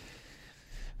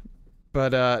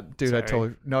 But dude,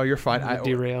 Sorry. No, you're fine. I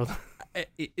derailed.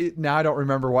 Now I don't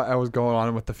remember what I was going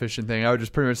on with the fishing thing. I was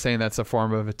just pretty much saying that's a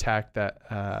form of attack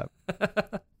that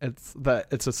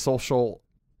it's a social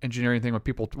engineering thing where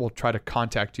people will try to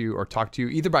contact you or talk to you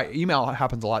either by email. It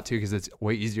happens a lot too because it's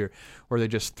way easier, or they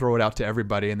just throw it out to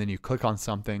everybody and then you click on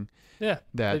something. Yeah,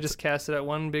 they just cast it at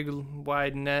one big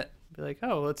wide net. Be like,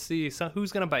 oh, let's see,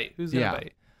 who's gonna bite? Who's gonna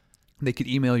bite? They could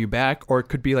email you back, or it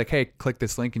could be like, hey, click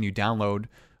this link and you download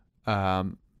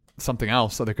something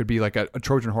else. So there could be like a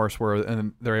Trojan horse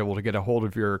and they're able to get a hold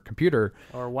of your computer,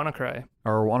 or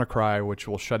WannaCry, which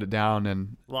will shut it down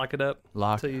and lock it up.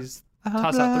 So you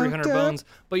toss out 300 bones,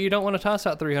 but you don't want to toss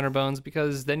out 300 bones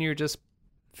because then you're just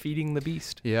feeding the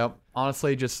beast. Yep.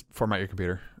 Honestly, just format your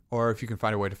computer, or if you can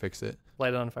find a way to fix it,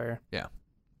 light it on fire. Yeah.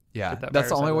 That's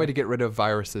the only way to get rid of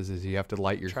viruses is you have to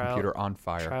light your computer on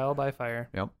fire. Trial by fire.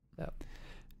 Yep.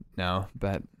 No,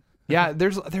 but yeah,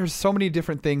 there's so many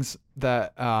different things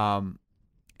that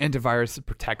antivirus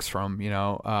protects from.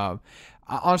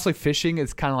 Honestly, phishing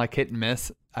is kind of like hit and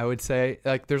miss. I would say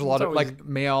like there's a lot of like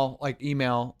mail, like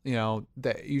email.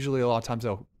 That usually a lot of times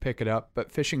they'll pick it up,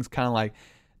 but phishing's kind of like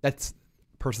that's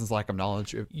person's lack of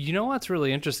knowledge. You know what's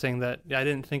really interesting that I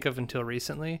didn't think of until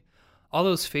recently? All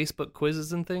those Facebook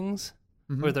quizzes and things.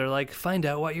 Mm-hmm. Where they're like, find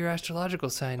out what your astrological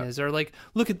sign is, or like,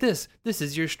 look at this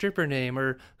is your stripper name,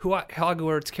 or what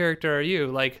Hogwarts character are you?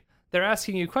 Like, they're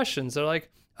asking you questions. They're like,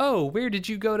 oh, where did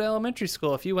you go to elementary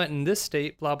school? If you went in this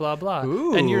state, blah blah blah.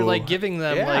 Ooh, and you're like giving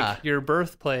them like your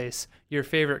birthplace, your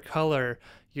favorite color,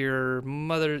 your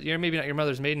mother, maybe not your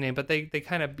mother's maiden name, but they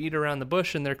kind of beat around the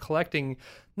bush and they're collecting.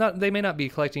 They may not be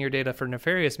collecting your data for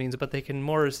nefarious means, but they can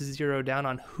more zero down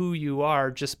on who you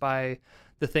are just by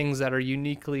the things that are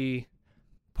uniquely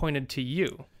pointed to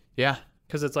you. Yeah.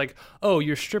 Because it's like, oh,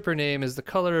 your stripper name is the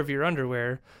color of your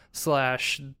underwear /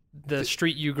 the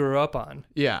street you grew up on.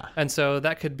 Yeah. And so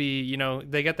that could be,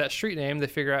 they get that street name, they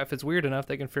figure out if it's weird enough,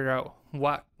 they can figure out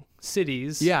what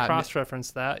cities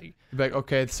cross-reference that. Like,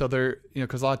 okay, so they're,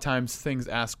 because a lot of times things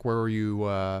ask where were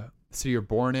you, city you're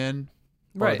born in,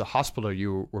 or the hospital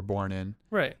you were born in.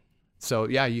 Right. So,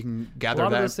 yeah, you can gather that. A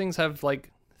lot of those things have, like,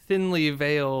 thinly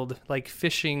veiled, like,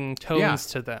 phishing tones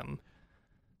to them.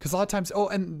 Because a lot of times,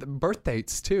 and the birth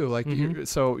dates too. Like,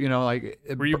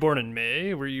 were you born in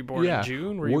May? Were you born in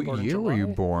June? Were you born in July? What year were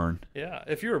you born? Yeah,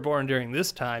 if you were born during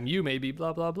this time, you may be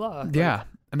blah blah blah. Yeah,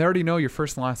 and they already know your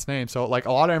first and last name. So like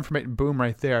a lot of information, boom,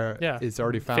 right there is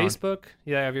already found. Facebook,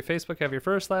 have your Facebook, have your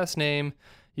first last name.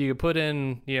 You could put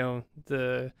in,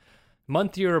 the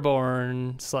month you were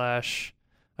born /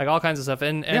 like all kinds of stuff.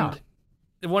 And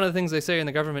one of the things they say in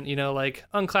the government, like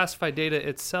unclassified data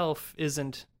itself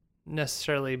isn't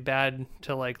necessarily bad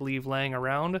to like leave laying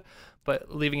around,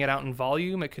 but leaving it out in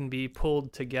volume, it can be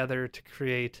pulled together to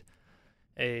create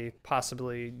a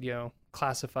possibly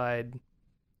classified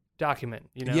document.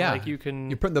 Like you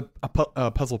put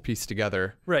a puzzle piece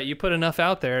together, right? You put enough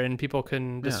out there and people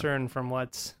can discern from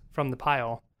what's from the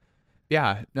pile.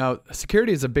 Yeah. Now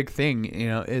security is a big thing.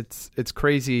 It's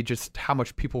crazy just how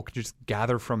much people can just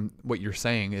gather from what you're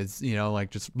saying is like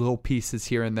just little pieces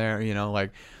here and there. Like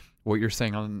what you're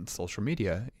saying on social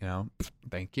media,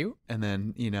 thank you. And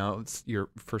then, it's your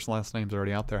first and last name's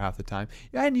already out there half the time.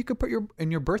 Yeah, and you could put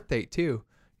your birth date too.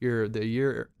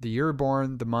 The year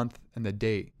born, the month, and the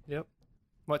date. Yep.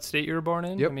 What state you were born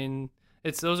in? Yep. I mean,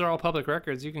 those are all public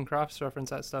records. You can cross-reference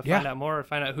that stuff, find out more,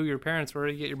 find out who your parents were,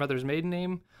 you get your mother's maiden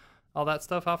name, all that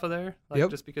stuff off of there.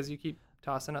 Just because you keep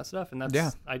tossing out stuff, and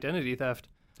that's identity theft.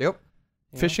 Yep.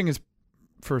 Phishing is,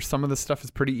 for some of this stuff, is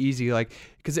pretty easy, like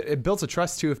because it builds a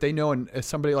trust too. If they know, and if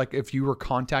somebody, like if you were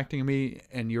contacting me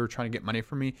and you were trying to get money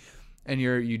from me, and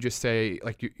you just say,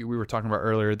 like we were talking about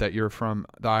earlier, that you're from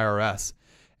the IRS,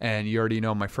 and you already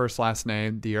know my first last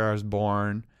name, the year I was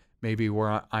born, maybe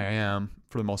where I am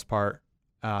for the most part,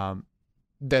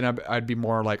 then I'd be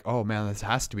more like, oh man, this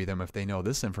has to be them if they know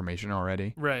this information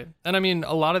already. Right. And I mean,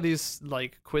 a lot of these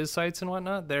like quiz sites and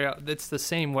whatnot, it's the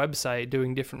same website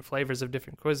doing different flavors of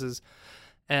different quizzes.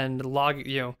 And logging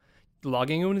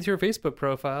in with your Facebook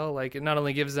profile, like it not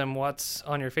only gives them what's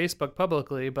on your Facebook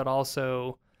publicly, but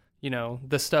also,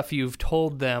 the stuff you've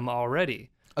told them already.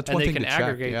 and they can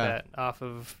aggregate that off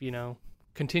of,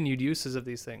 continued uses of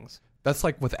these things. That's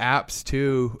like with apps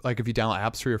too. Like if you download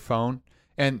apps for your phone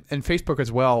and Facebook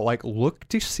as well, like look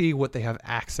to see what they have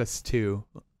access to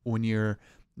when you're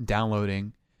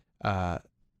downloading.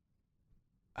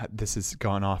 This is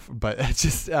going off, but it's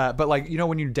just, but like,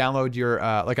 when you download your,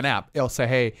 like an app, it'll say,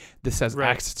 hey, this has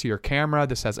access to your camera.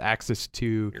 This has access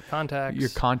to your contacts, your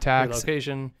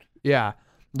location. Yeah.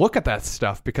 Look at that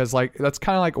stuff because like, that's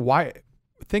kind of like why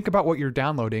think about what you're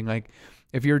downloading. Like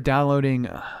if you're downloading,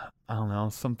 I don't know,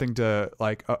 something to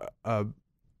like an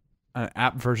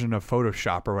app version of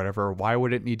Photoshop or whatever, why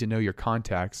would it need to know your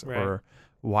contacts or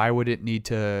why would it need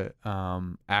to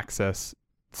access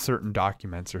certain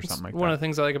documents or something like that? One of the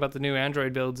things I like about the new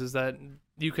Android builds is that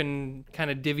you can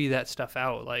kind of divvy that stuff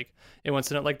out. Like it wants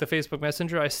to know, like the Facebook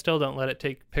Messenger, I still don't let it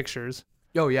take pictures.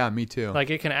 Oh yeah, me too. Like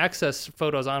it can access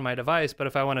photos on my device, but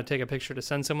if I want to take a picture to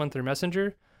send someone through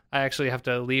Messenger, I actually have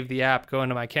to leave the app, go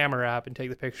into my camera app and take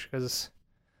the picture because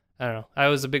I don't know. I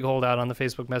was a big holdout on the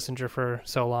Facebook Messenger for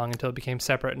so long until it became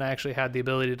separate, and I actually had the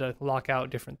ability to lock out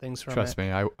different things from it. Trust me,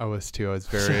 I was too. I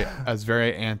was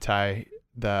very anti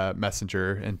the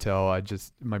Messenger until I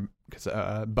just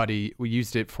because buddy, we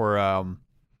used it for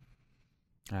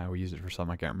something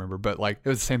I can't remember, but like it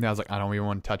was the same thing. I was like, I don't even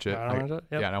want to touch it.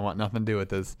 Yeah, I don't want nothing to do with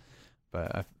this.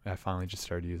 But I finally just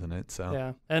started using it. So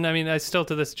yeah, and I mean, I still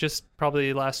to this just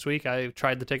probably last week I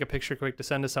tried to take a picture quick to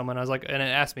send to someone. I was like, and it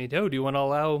asked me, "Oh, do you want to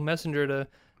allow Messenger to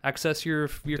access your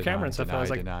camera and stuff?" I was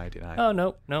like, deny. "Oh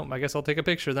no, I guess I'll take a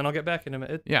picture, then I'll get back into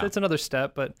it." It's another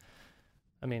step, but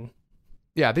I mean,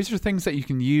 yeah, these are things that you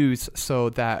can use so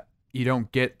that you don't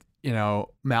get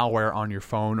malware on your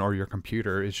phone or your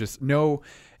computer. It's just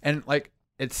and like.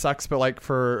 It sucks, but like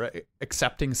for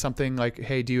accepting something, like,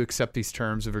 hey, do you accept these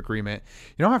terms of agreement?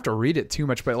 You don't have to read it too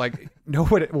much, but like know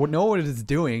what it is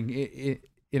doing.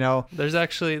 There's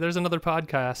another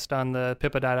podcast on the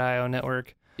Pippa.io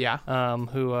network. Yeah.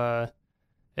 Who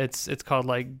it's called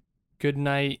like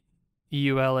Goodnight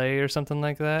EULA or something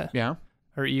like that. Yeah.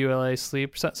 Or EULA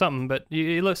Sleep something, but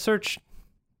you search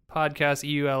podcast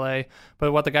EULA.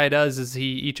 But what the guy does is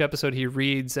each episode he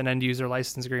reads an end user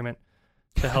license agreement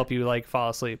to help you like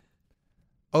fall asleep.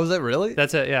 Oh, is that really?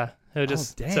 That's it. Yeah.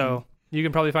 Dang. So you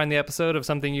can probably find the episode of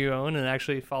something you own and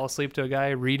actually fall asleep to a guy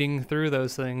reading through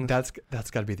those things. That's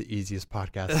got to be the easiest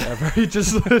podcast ever. You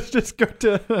just go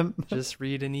to just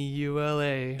read an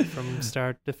EULA from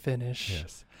start to finish.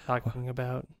 Yes. Talking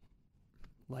about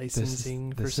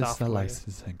licensing for software. This is the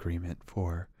license agreement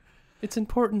for. It's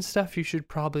important stuff you should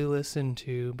probably listen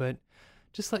to, but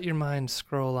just let your mind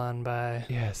scroll on by.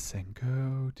 Yes, and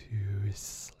go to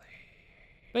sleep.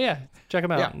 But yeah, check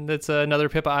them out. Yeah. That's another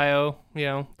Pippa.io,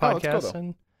 podcast, cool,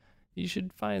 and you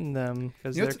should find them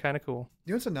because they're kind of cool.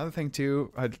 What's another thing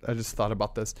too? I just thought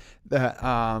about this that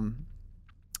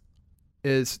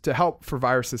is to help for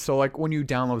viruses. So like when you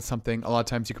download something, a lot of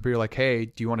times your computer like, hey,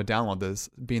 do you want to download this?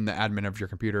 Being the admin of your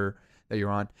computer that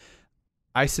you're on,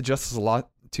 I suggest this a lot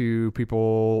to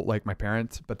people like my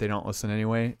parents, but they don't listen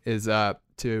anyway, is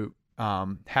to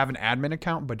have an admin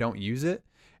account but don't use it,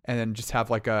 and then just have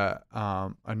like a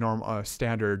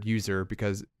standard user,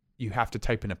 because you have to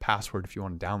type in a password if you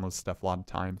want to download stuff a lot of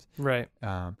times. Right.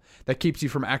 That keeps you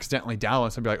from accidentally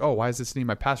downloading something like, oh, why does this need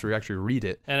my password? You actually read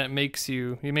it. And it makes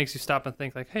you stop and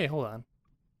think like, hey, hold on.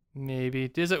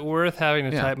 Maybe is it worth having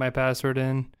to type my password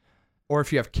in? Or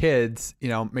if you have kids,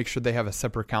 make sure they have a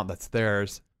separate account that's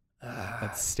theirs.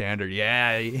 That's standard.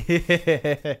 Yeah. My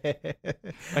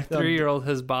 3-year-old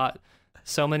has bought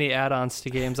so many add-ons to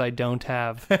games I don't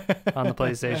have on the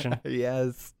PlayStation.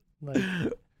 Yes. Like,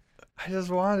 I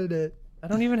just wanted it. I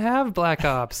don't even have Black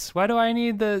Ops. Why do I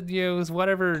need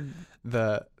whatever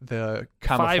the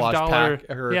camouflage pack?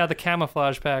 The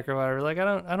camouflage pack or whatever. Like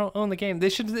I don't own the game. They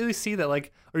should at least see that.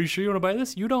 Like, are you sure you want to buy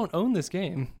this? You don't own this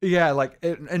game. Yeah, like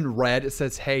in red it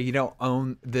says, "Hey, you don't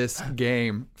own this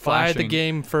game." Buy the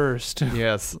game first.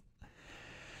 Yes.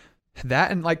 That,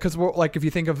 and like, because like if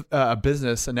you think of a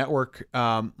business, a network,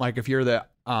 like if you're the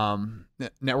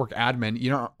network admin,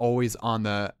 you're not always on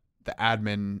the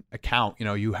admin account.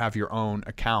 You have your own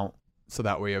account, so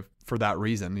that way, for that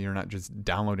reason, you're not just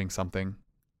downloading something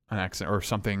on accident or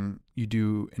something you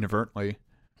do inadvertently.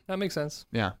 That makes sense.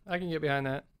 Yeah, I can get behind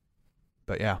that.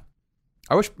 But yeah,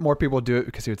 I wish more people would do it,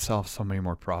 because it would solve so many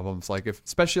more problems. Like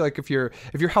especially if you're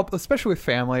help, especially with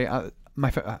family. My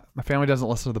family doesn't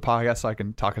listen to the podcast, so I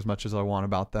can talk as much as I want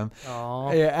about them.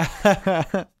 Oh, yeah,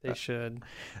 they should.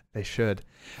 They should.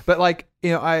 But like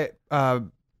my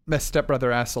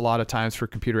stepbrother asks a lot of times for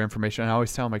computer information. I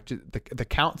always tell him like the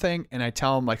count thing, and I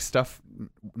tell him like stuff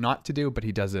not to do, but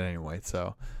he does it anyway.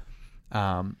 So,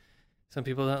 Some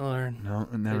people don't learn. No,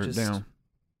 never do.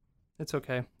 It's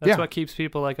okay. That's what keeps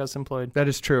people like us employed. That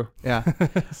is true. Yeah.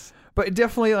 But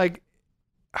definitely, like,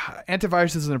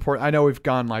 antivirus is important. I know we've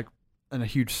gone like in a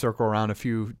huge circle around a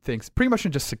few things, pretty much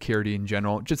in just security in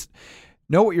general. Just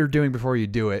know what you're doing before you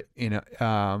do it.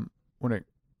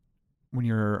 When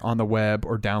you're on the web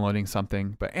or downloading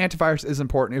something. But antivirus is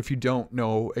important if you don't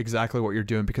know exactly what you're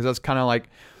doing, because that's kind of like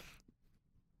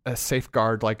a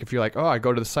safeguard. Like if you're like, oh, I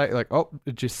go to the site, like, oh,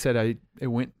 it just said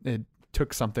it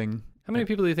took something. How many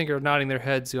people do you think are nodding their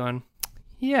heads going,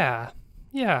 yeah,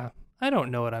 I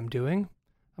don't know what I'm doing.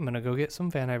 I'm going to go get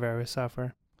some antivirus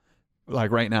software.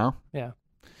 Like right now? Yeah.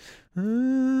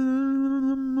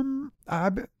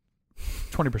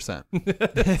 20%.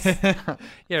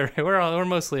 Yeah, right. We're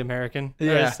mostly American.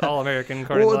 Yeah, all American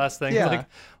according to the last thing. Yeah. Like,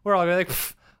 we're all like,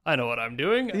 I know what I'm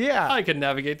doing. Yeah, I can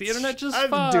navigate the internet just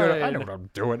fine. I know what I'm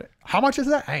doing. How much is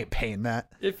that? I ain't paying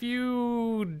that. If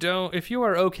you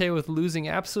are okay with losing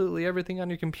absolutely everything on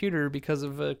your computer because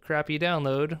of a crappy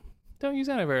download, don't use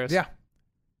antivirus. Yeah,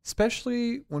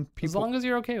 especially when people. As long as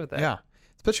you're okay with that. Yeah,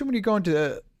 especially when you go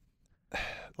into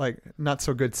like not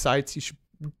so good sites, you should.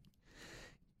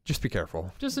 Just be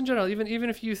careful. Just in general, even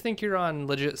if you think you're on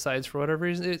legit sites for whatever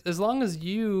reason, as long as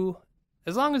you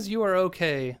are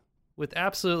okay with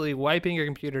absolutely wiping your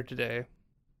computer today,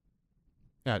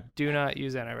 do not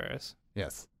use antivirus.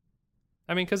 Yes.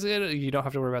 I mean, because you don't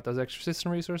have to worry about those extra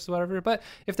system resources or whatever. But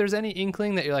if there's any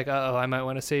inkling that you're like, oh, I might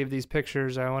want to save these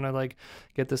pictures, or I want to like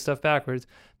get this stuff backwards,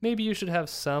 maybe you should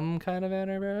have some kind of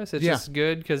antivirus. It's just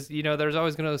good because there's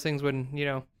always going to be those things when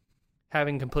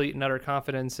having complete and utter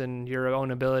confidence in your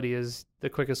own ability is the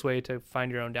quickest way to find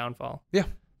your own downfall. Yeah.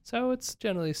 So it's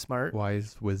generally smart.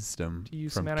 Wise wisdom. To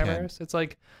use some antivirus. It's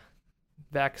like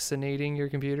vaccinating your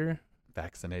computer.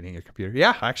 Vaccinating your computer.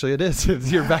 Yeah, actually it is.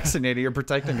 You're vaccinating, you're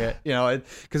protecting it.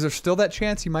 Because there's still that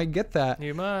chance you might get that.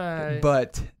 You might.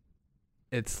 But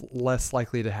it's less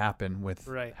likely to happen with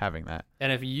having that.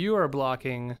 And if you are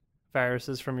blocking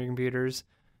viruses from your computers,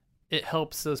 it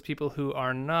helps those people who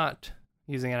are not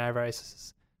using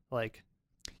antivirus, like,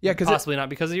 because possibly not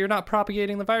because you're not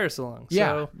propagating the virus along.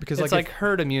 Yeah, so because it's like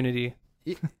herd immunity.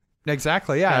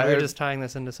 Exactly. Yeah, we're just tying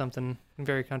this into something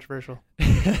very controversial.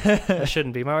 It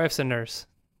shouldn't be. My wife's a nurse,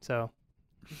 so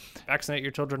vaccinate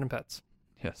your children and pets.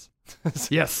 Yes.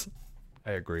 Yes,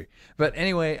 I agree. But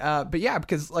anyway,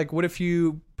 because like, what if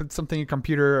you put something in your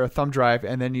computer or a thumb drive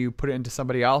and then you put it into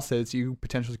somebody else's? You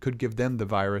potentially could give them the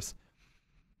virus.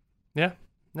 Yeah.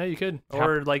 No, you could.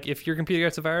 Or like if your computer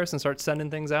gets a virus and starts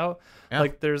sending things out,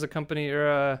 like there's a company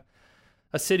or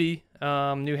a city,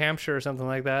 New Hampshire or something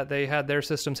like that. They had their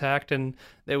systems hacked and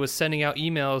it was sending out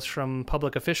emails from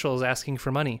public officials asking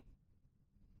for money.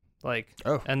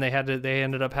 And they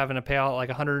ended up having to pay out like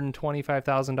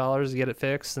 $125,000 to get it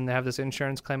fixed, and they have this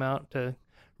insurance claim out to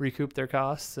recoup their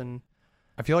costs. And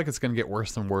I feel like it's going to get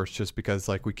worse and worse just because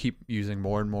like we keep using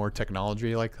more and more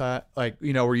technology like that. Like,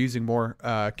 we're using more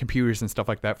computers and stuff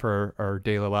like that for our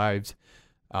daily lives.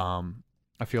 I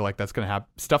feel like that's going to happen.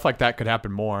 Stuff like that could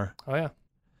happen more. Oh yeah,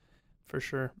 for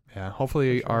sure. Yeah.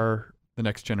 Hopefully the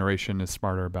next generation is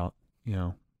smarter about,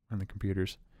 on the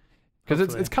computers.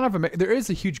 Because it's kind of, there is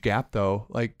a huge gap though.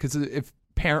 Like, because if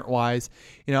parent wise,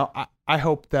 I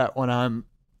hope that when I'm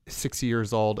 60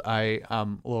 years old, I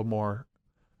am a little more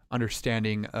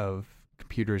understanding of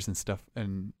computers and stuff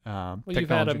and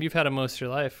technology. You've had them most of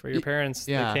your life, or your parents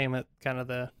they came at kind of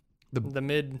the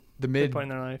mid point in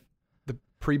their life, the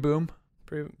pre-boom,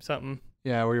 something.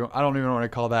 Yeah, I don't even know what I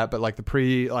call that, but like the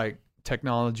pre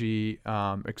technology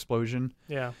explosion.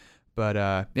 Yeah.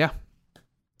 But yeah,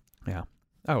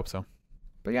 I hope so.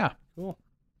 But yeah, cool.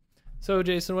 So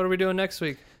Jason, what are we doing next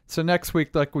week? So next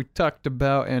week, like we talked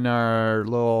about in our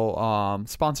little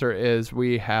sponsor, is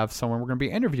we have someone we're going to be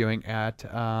interviewing at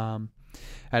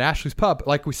Ashley's Pub.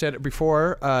 Like we said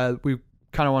before, we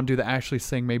kind of want to do the Ashley's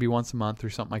thing maybe once a month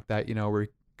or something like that, where we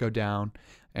go down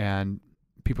and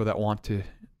people that want to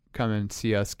come and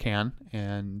see us can,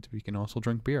 and we can also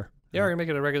drink beer. Yeah, we're going to make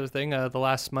it a regular thing. The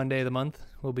last Monday of the month,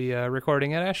 we'll be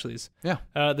recording at Ashley's. Yeah.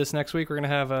 This next week, we're going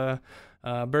to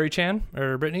have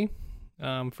Brittany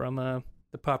from the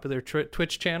popular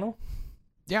Twitch channel.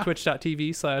 Yeah.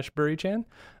 Twitch.tv/BurryChan.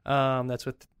 That's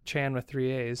with Chan with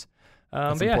 3 A's.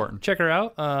 That's important. Check her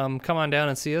out. Come on down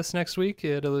and see us next week.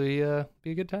 It'll be a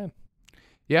good time.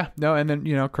 Yeah. No, and then,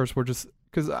 of course, we're just,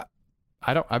 because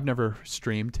I've never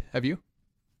streamed. Have you?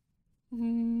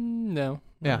 No.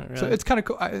 Yeah. Really. So it's kind of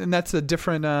cool. And that's a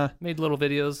different, made little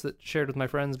videos that shared with my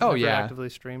friends, but never actively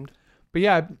streamed. But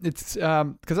yeah, it's,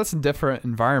 because that's a different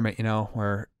environment,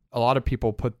 where a lot of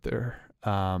people put their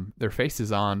their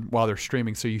faces on while they're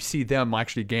streaming, so you see them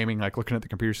actually gaming, like looking at the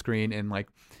computer screen and like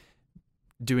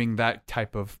doing that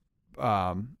type of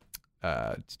what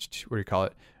do you call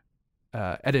it,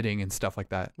 editing and stuff like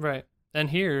that. Right. And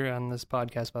here on this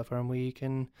podcast platform, we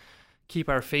can keep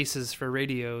our faces for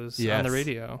radios on the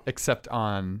radio, except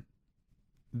on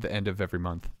the end of every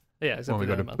month. Yeah, except when we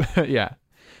go to month. Yeah,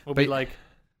 we'll be like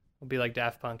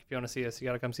Daft Punk. If you want to see us, you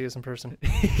got to come see us in person.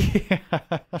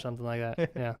 Or something like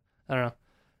that. Yeah, I don't know.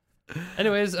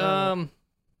 Anyways,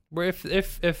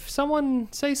 if someone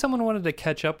wanted to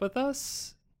catch up with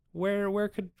us, where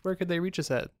could they reach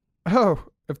us at? Oh,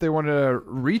 if they want to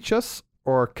reach us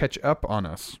or catch up on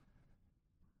us,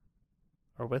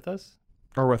 or with us.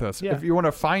 Yeah. If you want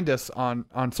to find us on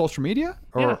social media,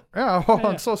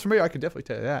 on social media, I could definitely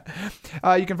tell you that.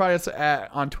 You can find us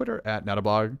on Twitter at Not a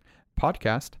Blog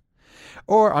Podcast,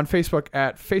 or on Facebook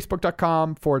at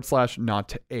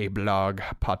facebook.com/Not a Blog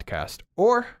Podcast,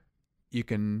 or you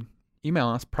can email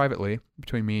us privately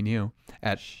between me and you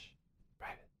at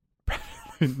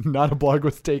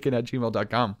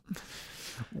notablogwastaken@gmail.com.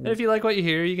 And if you like what you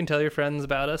hear, you can tell your friends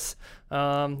about us.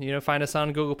 Find us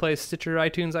on Google Play, Stitcher,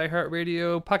 iTunes,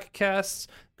 iHeartRadio, Pocket Casts,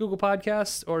 Google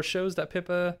Podcasts, or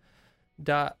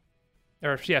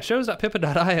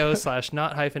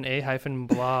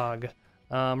shows.pippa.io/not-a-blog.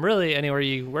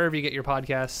 Really, wherever you get your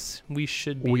podcasts, we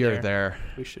should be there. We are there.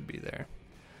 We should be there.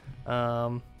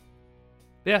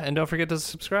 Yeah, and don't forget to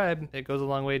subscribe. It goes a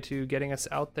long way to getting us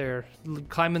out there,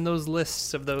 climbing those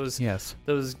lists of those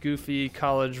goofy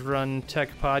college-run tech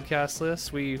podcast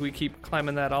lists. We keep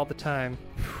climbing that all the time.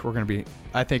 We're gonna be,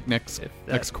 I think next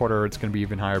quarter it's gonna be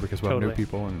even higher because we'll have new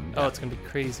people and it's gonna be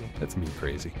crazy. It's gonna be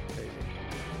crazy.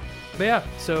 But yeah,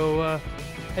 so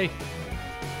hey,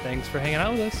 thanks for hanging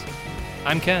out with us.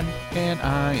 I'm Ken, and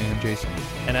I am Jason.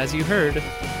 And as you heard,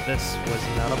 this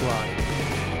was Not a Blog.